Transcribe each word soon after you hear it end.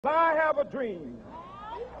I have a dream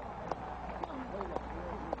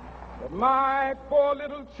that my four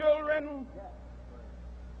little children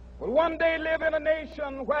will one day live in a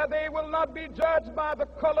nation where they will not be judged by the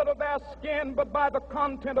color of their skin, but by the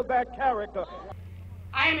content of their character.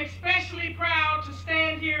 I am especially proud to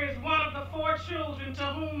stand here as one of the four children to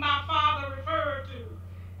whom my father referred to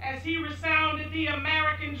as he resounded the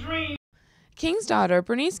American dream. King's daughter,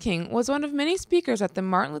 Bernice King, was one of many speakers at the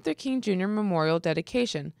Martin Luther King Jr. Memorial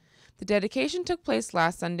dedication. The dedication took place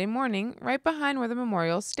last Sunday morning, right behind where the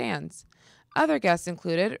memorial stands. Other guests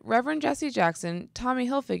included Reverend Jesse Jackson, Tommy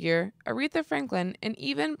Hilfiger, Aretha Franklin, and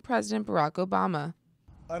even President Barack Obama.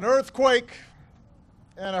 An earthquake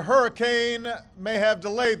and a hurricane may have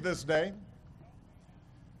delayed this day,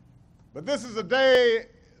 but this is a day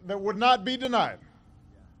that would not be denied.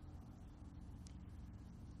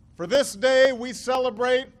 For this day, we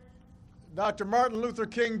celebrate Dr. Martin Luther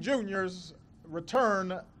King Jr.'s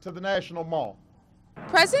return to the National Mall.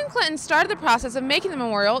 President Clinton started the process of making the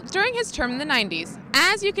memorial during his term in the 90s.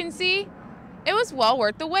 As you can see, it was well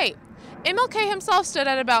worth the wait. MLK himself stood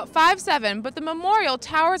at about 5'7", but the memorial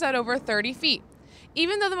towers at over 30 feet.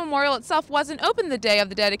 Even though the memorial itself wasn't open the day of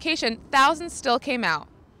the dedication, thousands still came out.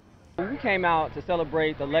 We came out to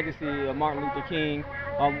celebrate the legacy of Martin Luther King.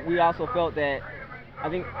 We also felt that, I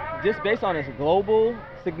think, just based on its global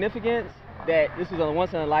significance, that this was a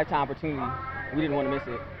once-in-a-lifetime opportunity. We didn't want to miss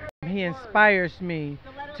it. He inspires me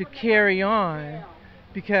to carry on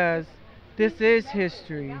because this is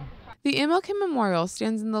history. The MLK Memorial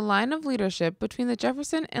stands in the line of leadership between the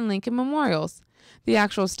Jefferson and Lincoln Memorials. The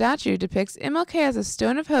actual statue depicts MLK as a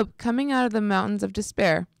stone of hope coming out of the mountains of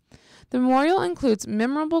despair. The memorial includes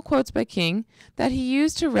memorable quotes by King that he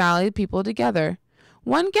used to rally people together.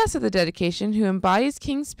 One guest at the dedication who embodies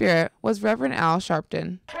King's spirit was Reverend Al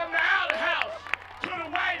Sharpton. From the outhouse to the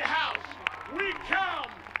White House, we come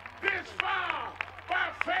this far by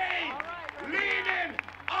faith, leaning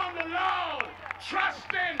on the Lord,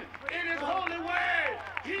 trusting in His holy word.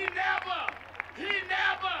 He never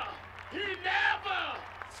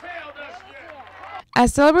failed us yet.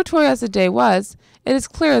 As celebratory as the day was, it is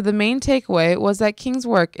clear the main takeaway was that King's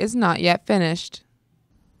work is not yet finished.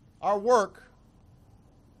 Our work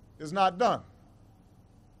is not done.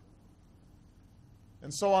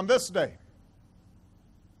 And so on this day,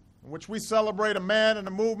 in which we celebrate a man and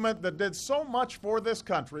a movement that did so much for this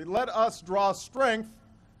country, let us draw strength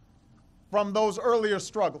from those earlier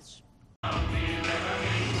struggles.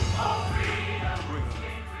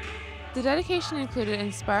 The dedication included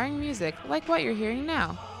inspiring music like what you're hearing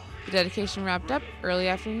now. The dedication wrapped up early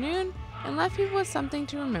afternoon and left people with something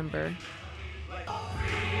to remember.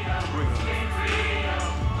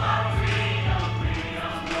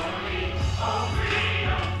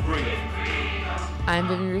 I'm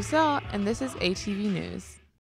Vivian Roussel, and this is ATV News.